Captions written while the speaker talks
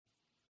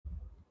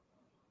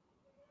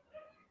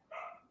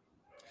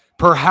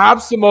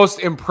Perhaps the most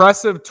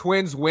impressive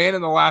Twins win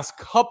in the last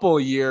couple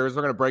of years.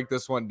 We're going to break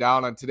this one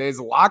down on today's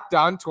Locked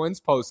On Twins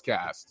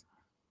postcast.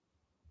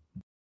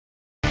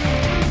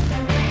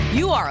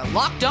 You are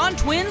Locked On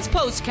Twins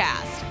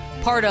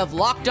postcast, part of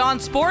Locked On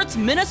Sports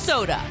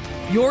Minnesota,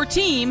 your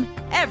team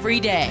every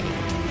day.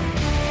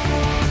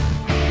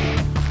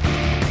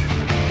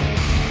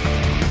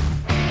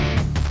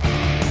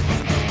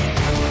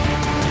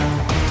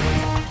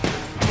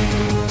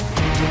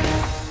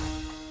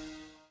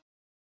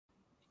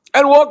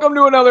 And welcome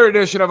to another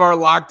edition of our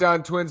Locked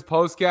On Twins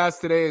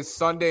postcast. Today is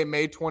Sunday,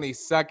 May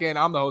 22nd.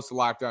 I'm the host of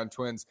Locked On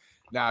Twins,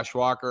 Nash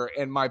Walker,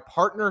 and my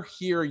partner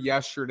here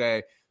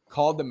yesterday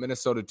called the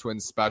Minnesota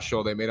Twins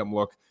special. They made them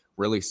look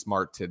really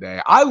smart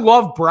today. I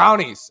love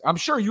brownies. I'm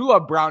sure you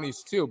love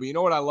brownies too, but you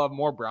know what I love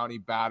more? Brownie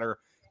batter.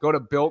 Go to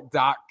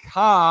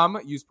Built.com.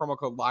 Use promo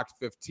code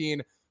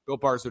LOCKED15. Built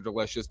bars are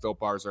delicious. Built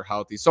bars are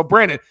healthy. So,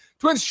 Brandon,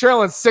 Twins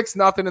trailing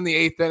 6-0 in the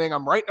eighth inning.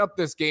 I'm writing up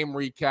this game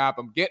recap.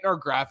 I'm getting our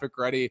graphic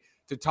ready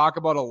to talk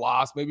about a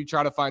loss, maybe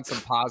try to find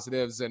some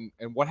positives, and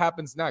what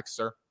happens next,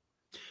 sir?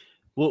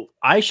 Well,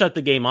 I shut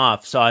the game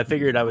off, so I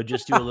figured I would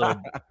just do a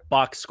little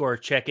box score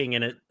checking,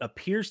 and it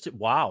appears to,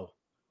 wow,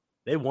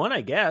 they won,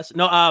 I guess.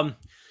 No,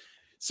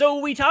 so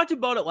we talked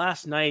about it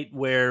last night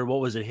where,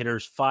 what was it,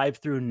 hitters 5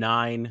 through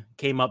 9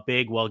 came up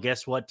big. Well,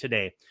 guess what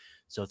today?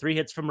 So 3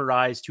 hits from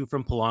Arraez, 2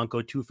 from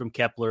Polanco, 2 from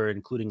Kepler,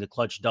 including a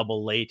clutch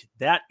double late.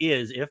 That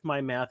is, if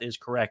my math is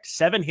correct,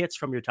 7 hits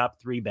from your top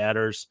 3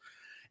 batters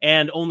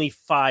and only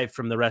 5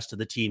 from the rest of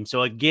the team.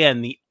 So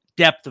again, the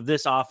depth of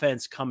this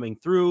offense coming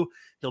through.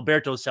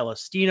 Gilberto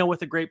Celestino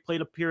with a great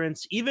plate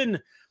appearance. Even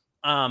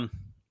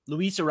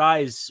Luis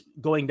Arraez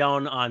going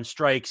down on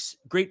strikes.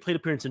 Great plate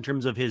appearance in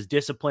terms of his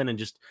discipline and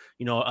just,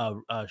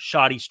 a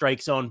shoddy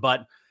strike zone.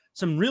 But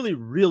some really,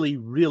 really,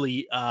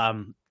 really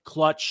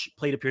clutch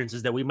plate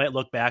appearances that we might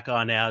look back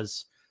on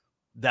as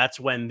that's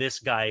when this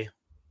guy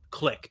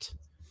clicked.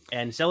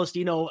 And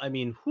Celestino, I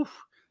mean,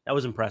 that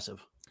was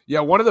impressive. Yeah,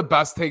 one of the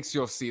best takes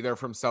you'll see there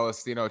from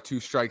Celestino,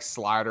 2-strike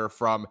slider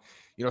from,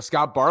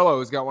 Scott Barlow,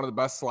 who's got one of the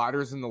best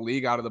sliders in the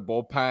league out of the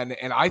bullpen.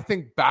 And I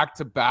think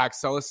back-to-back,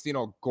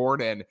 Celestino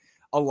Gordon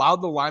allowed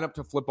the lineup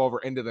to flip over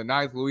into the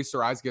ninth. Luis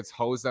Arraez gets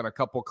hosed on a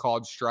couple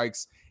called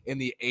strikes in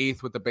the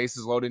eighth with the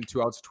bases loaded and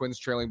 2 outs, Twins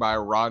trailing by a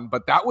run.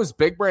 But that was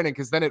big, Brandon,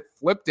 because then it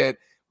flipped it.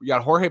 We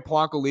got Jorge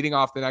Polanco leading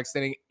off the next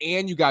inning,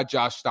 and you got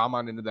Josh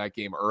Stammen into that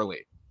game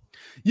early.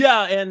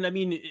 Yeah, and I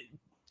mean,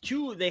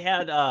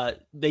 they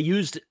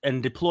used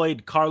and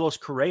deployed Carlos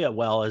Correa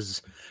well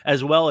as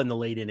well in the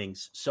late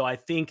innings. So I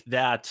think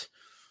that,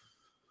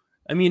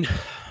 I mean,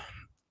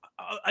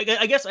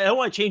 I guess I don't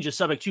want to change the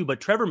subject too, but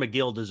Trevor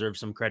McGill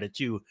deserves some credit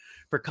too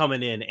for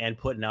coming in and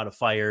putting out a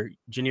fire.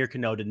 Janier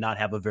Cano did not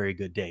have a very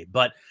good day,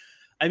 but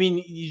I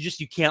mean,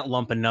 you can't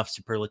lump enough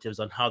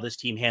superlatives on how this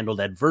team handled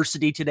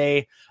adversity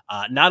today.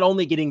 Not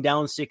only getting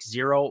down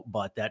 6-0,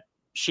 but that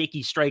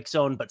shaky strike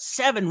zone, but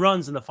 7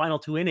 runs in the final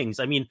 2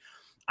 innings. I mean,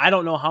 I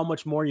don't know how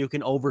much more you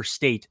can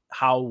overstate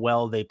how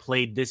well they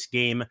played this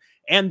game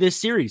and this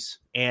series.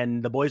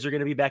 And the boys are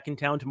going to be back in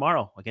town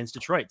tomorrow against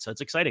Detroit. So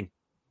it's exciting.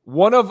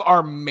 One of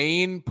our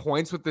main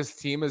points with this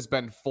team has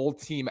been full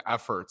team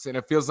efforts. And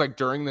it feels like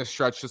during this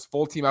stretch, just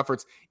full team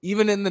efforts,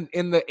 even in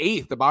the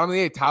eighth, the bottom of the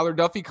eighth, Tyler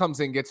Duffy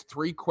comes in, gets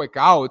 3 quick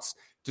outs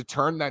to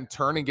turn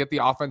and get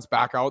the offense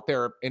back out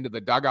there into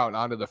the dugout and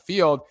onto the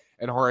field.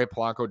 And Jorge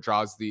Polanco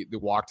draws the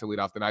walk to lead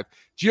off the ninth.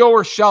 Gio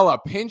Urshela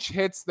pinch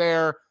hits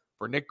there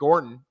for Nick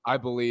Gordon, I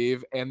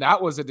believe. And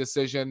that was a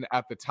decision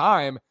at the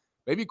time,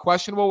 maybe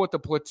questionable with the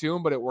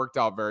platoon, but it worked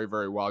out very,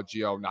 very well.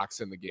 Gio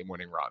knocks in the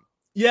game-winning run.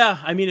 Yeah,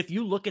 I mean, if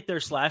you look at their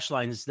slash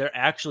lines, they're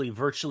actually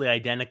virtually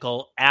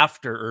identical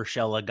after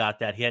Urshela got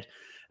that hit.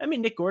 I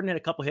mean, Nick Gordon had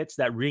a couple hits,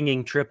 that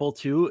ringing triple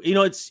too.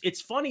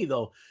 It's funny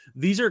though.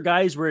 These are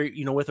guys where,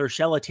 with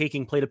Urshela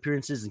taking plate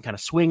appearances and kind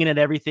of swinging at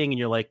everything, and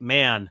you're like,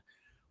 man,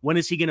 when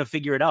is he going to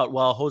figure it out?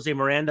 Well, Jose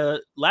Miranda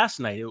last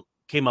night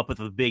came up with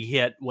a big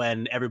hit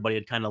when everybody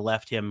had kind of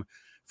left him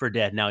for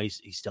dead. Now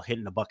he's still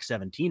hitting a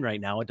 $117 right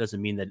now. It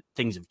doesn't mean that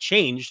things have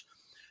changed,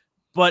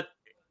 but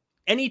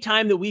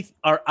anytime that we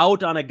are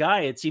out on a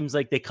guy, it seems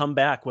like they come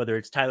back, whether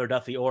it's Tyler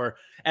Duffy or,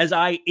 as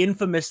I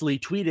infamously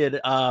tweeted,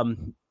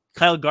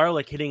 Kyle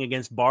Garlick hitting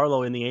against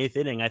Barlow in the 8th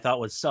inning, I thought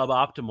was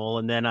suboptimal.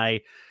 And then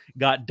I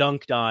got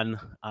dunked on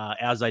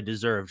as I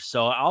deserved.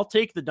 So I'll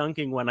take the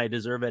dunking when I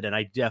deserve it. And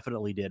I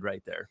definitely did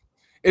right there.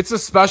 It's a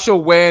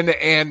special win,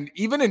 and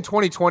even in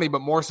 2020,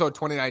 but more so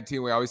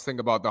 2019, we always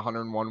think about the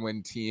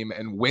 101-win team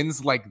and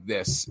wins like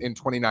this in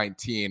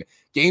 2019,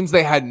 games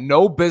they had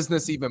no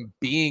business even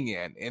being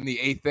in the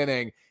 8th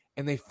inning,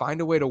 and they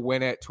find a way to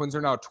win it. Twins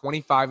are now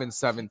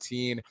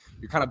 25-17.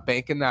 You're kind of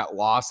banking that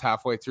loss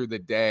halfway through the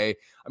day.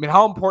 I mean,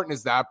 how important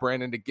is that,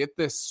 Brandon, to get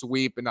this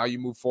sweep, and now you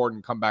move forward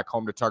and come back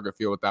home to Target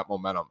Field with that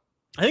momentum?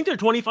 I think they're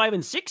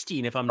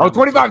 25-16 if I'm not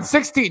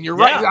 25-16. You're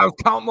right. I was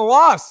counting the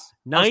loss.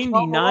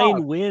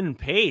 99 win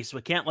pace.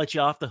 We can't let you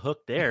off the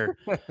hook there.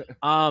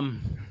 Man,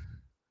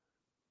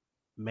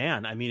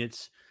 I mean,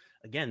 it's,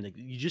 again,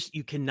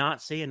 you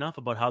cannot say enough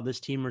about how this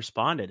team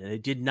responded. And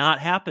it did not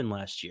happen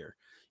last year.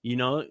 You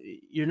know,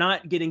 you're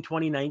not getting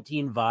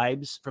 2019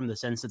 vibes from the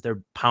sense that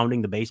they're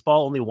pounding the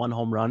baseball, only one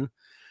home run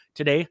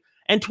today.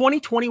 And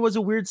 2020 was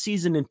a weird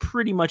season in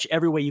pretty much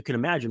every way you can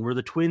imagine. Were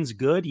the Twins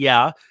good?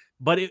 Yeah.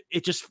 But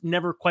it just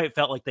never quite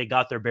felt like they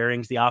got their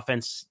bearings. The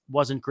offense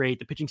wasn't great.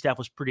 The pitching staff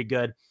was pretty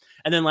good.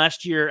 And then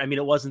last year, I mean,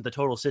 it wasn't the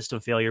total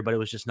system failure, but it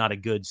was just not a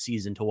good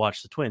season to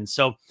watch the Twins.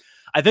 So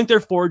I think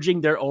they're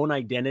forging their own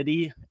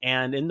identity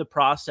and in the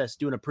process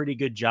doing a pretty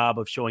good job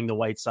of showing the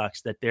White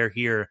Sox that they're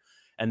here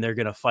and they're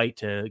going to fight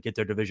to get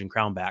their division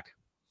crown back.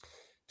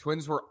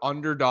 Twins were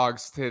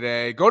underdogs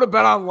today. Go to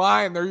Bet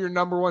Online. They're your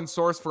number one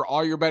source for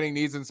all your betting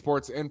needs and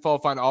sports info.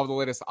 Find all the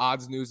latest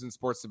odds, news, and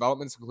sports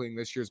developments, including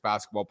this year's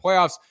basketball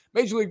playoffs,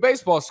 Major League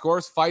Baseball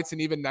scores, fights,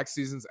 and even next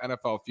season's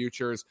NFL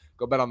futures.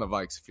 Go bet on the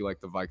Vikes if you like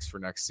the Vikes for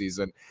next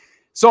season.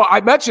 So I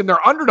mentioned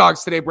they're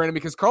underdogs today, Brandon,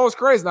 because Carlos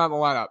Correa's not in the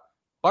lineup.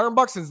 Byron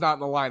Buxton's not in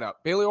the lineup.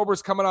 Bailey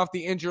Ober's coming off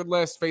the injured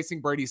list,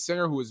 facing Brady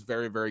Singer, who was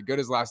very, very good.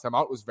 His last time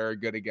out was very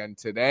good again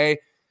today.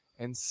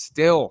 And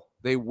still,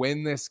 they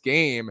win this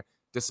game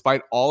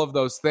despite all of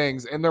those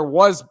things. And there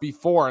was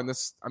before, and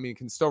this, I mean,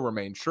 can still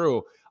remain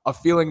true, a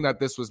feeling that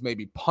this was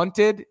maybe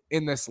punted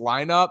in this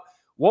lineup.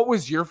 What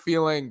was your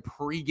feeling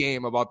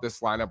pregame about this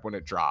lineup when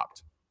it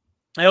dropped?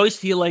 I always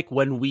feel like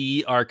when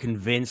we are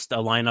convinced a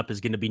lineup is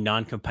going to be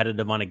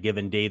non-competitive on a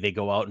given day, they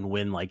go out and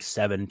win like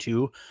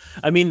 7-2.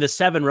 I mean, the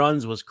 7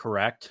 runs was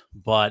correct,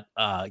 but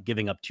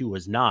giving up 2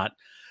 was not.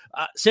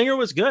 Singer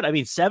was good. I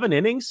mean, 7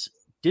 innings,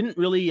 didn't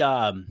really,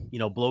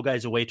 blow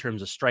guys away in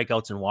terms of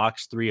strikeouts and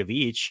walks, 3 of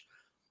each.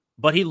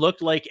 But he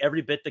looked like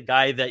every bit the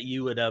guy that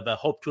you would have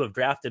hoped to have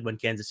drafted when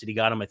Kansas City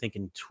got him, I think,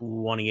 in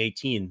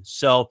 2018.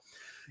 So,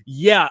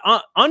 yeah,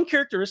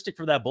 uncharacteristic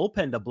for that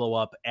bullpen to blow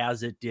up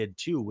as it did,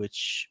 too,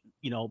 which,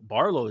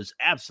 Barlow is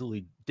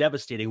absolutely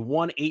devastating.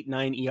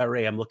 1.89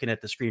 ERA. I'm looking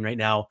at the screen right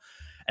now,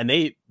 and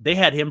they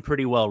had him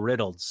pretty well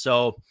riddled.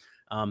 So,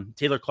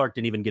 Taylor Clark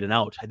didn't even get an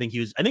out. I think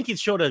he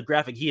showed a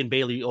graphic. He and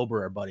Bailey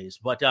Ober are buddies.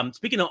 But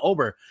speaking of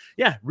Ober,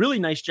 yeah, really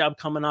nice job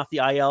coming off the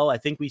IL. I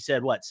think we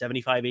said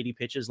 75, 80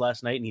 pitches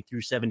last night, and he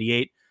threw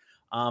 78.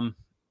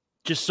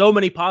 Just so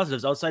many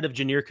positives outside of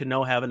Janier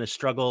Cano having a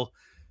struggle.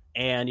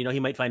 And, he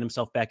might find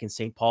himself back in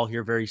St. Paul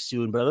here very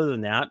soon. But other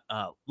than that,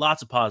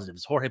 lots of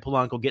positives. Jorge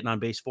Polanco getting on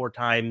base 4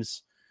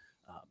 times.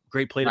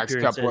 Great plate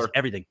appearances, Kepler.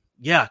 Everything.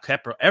 Yeah,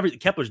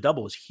 Kepler's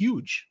double was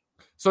huge.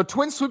 So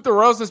Twins sweep the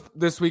Royals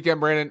this weekend,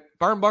 Brandon.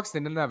 Byron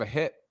Buxton didn't have a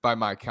hit by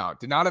my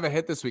count. Did not have a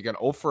hit this weekend.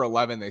 0 for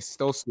 11. They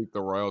still sweep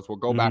the Royals. We'll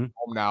go back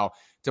home now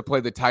to play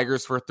the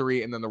Tigers for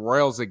 3 and then the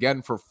Royals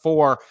again for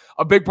 4.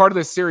 A big part of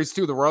this series,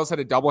 too. The Royals had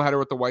a doubleheader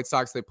with the White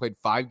Sox. They played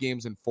 5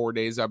 games in 4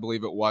 days, I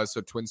believe it was.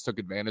 So Twins took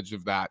advantage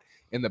of that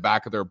in the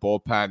back of their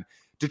bullpen.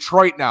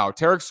 Detroit now.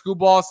 Tarek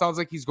Skubal sounds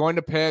like he's going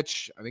to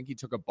pitch. I think he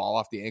took a ball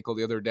off the ankle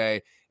the other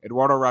day.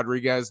 Eduardo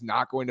Rodriguez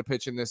not going to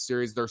pitch in this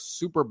series. They're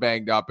super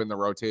banged up in the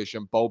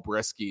rotation. Bo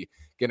Brisky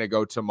going to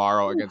go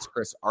tomorrow against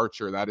Chris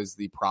Archer. That is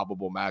the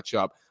probable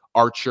matchup.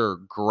 Archer,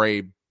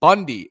 Gray,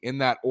 Bundy in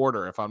that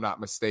order, if I'm not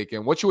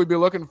mistaken. What should we be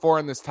looking for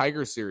in this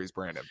Tigers series,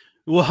 Brandon?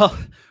 Well,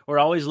 we're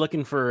always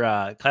looking for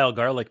Kyle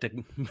Garlick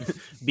to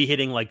be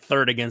hitting like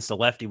 3rd against a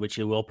lefty, which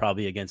he will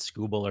probably against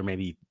Skubal, or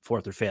maybe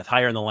 4th or 5th,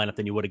 higher in the lineup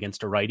than you would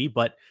against a righty.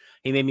 But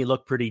he made me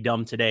look pretty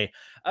dumb today.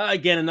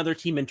 Again, another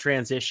team in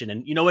transition.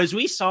 And, as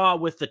we saw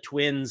with the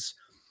Twins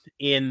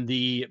in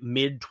the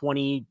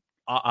mid-20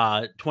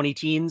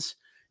 teens,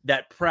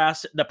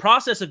 the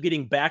process of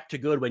getting back to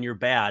good when you're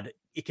bad,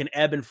 it can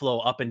ebb and flow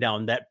up and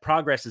down. That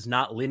progress is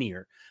not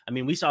linear. I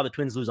mean, we saw the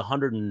Twins lose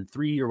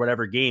 103 or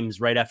whatever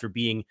games right after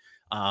being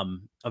a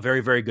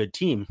very, very good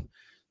team.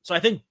 So I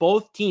think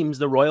both teams,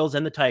 the Royals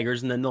and the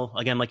Tigers, and then they'll,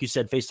 again, like you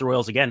said, face the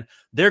Royals again.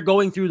 They're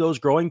going through those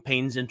growing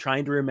pains and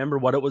trying to remember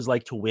what it was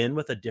like to win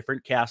with a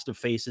different cast of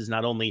faces,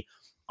 not only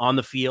on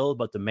the field,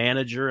 but the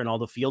manager and all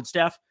the field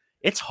staff.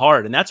 It's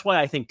hard. And that's why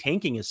I think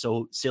tanking is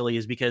so silly,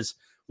 is because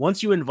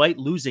once you invite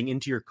losing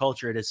into your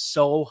culture, it is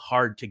so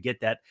hard to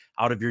get that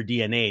out of your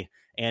DNA.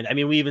 And I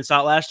mean, we even saw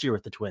it last year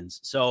with the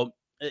Twins. So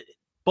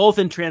both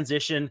in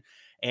transition,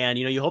 and,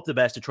 you hope the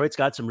best. Detroit's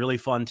got some really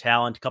fun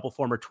talent, a couple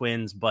former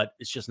Twins, but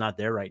it's just not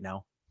there right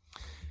now.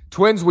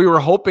 Twins, we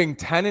were hoping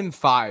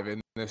 10-5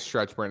 in this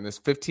stretch, Brandon, this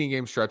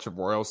 15-game stretch of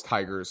Royals,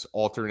 Tigers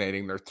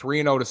alternating. They're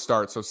 3-0 to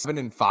start, so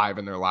 7-5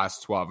 in their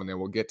last 12, and they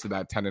will get to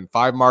that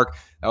 10-5 mark.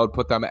 That would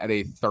put them at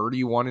a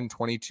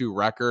 31-22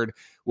 record,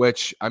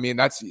 which, I mean,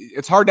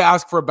 it's hard to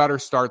ask for a better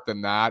start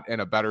than that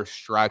and a better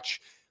stretch.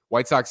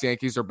 White Sox,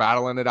 Yankees are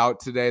battling it out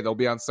today. They'll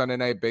be on Sunday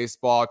Night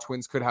Baseball.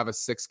 Twins could have a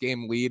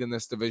 6-game lead in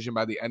this division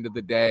by the end of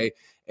the day,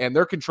 and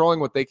they're controlling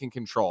what they can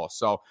control.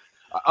 So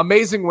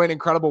amazing win,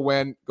 incredible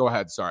win. Go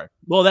ahead. Sorry.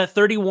 Well, that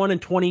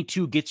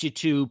 31-22 gets you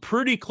to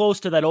pretty close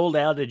to that old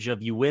adage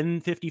of you win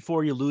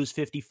 54, you lose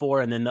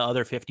 54, and then the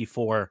other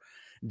 54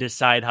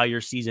 decide how your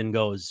season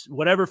goes.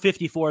 Whatever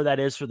 54 that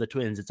is for the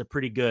Twins, it's a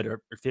pretty good,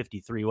 or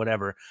 53,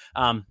 whatever.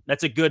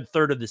 That's a good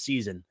third of the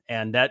season,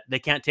 and that they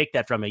can't take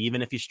that from you,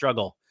 even if you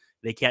struggle.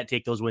 They can't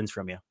take those wins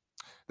from you.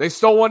 They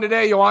stole one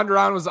today. Yohan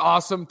Duran was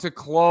awesome to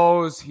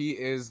close. He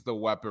is the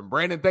weapon.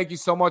 Brandon, thank you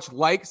so much.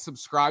 Like,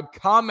 subscribe,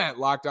 comment,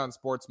 Locked On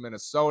Sports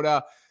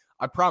Minnesota.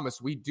 I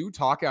promise we do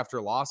talk after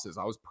losses.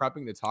 I was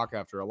prepping to talk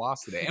after a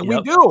loss today, and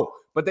we do,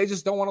 but they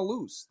just don't want to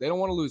lose. They don't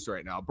want to lose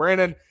right now.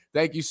 Brandon,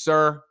 thank you,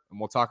 sir, and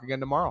we'll talk again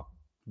tomorrow.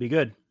 Be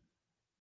good.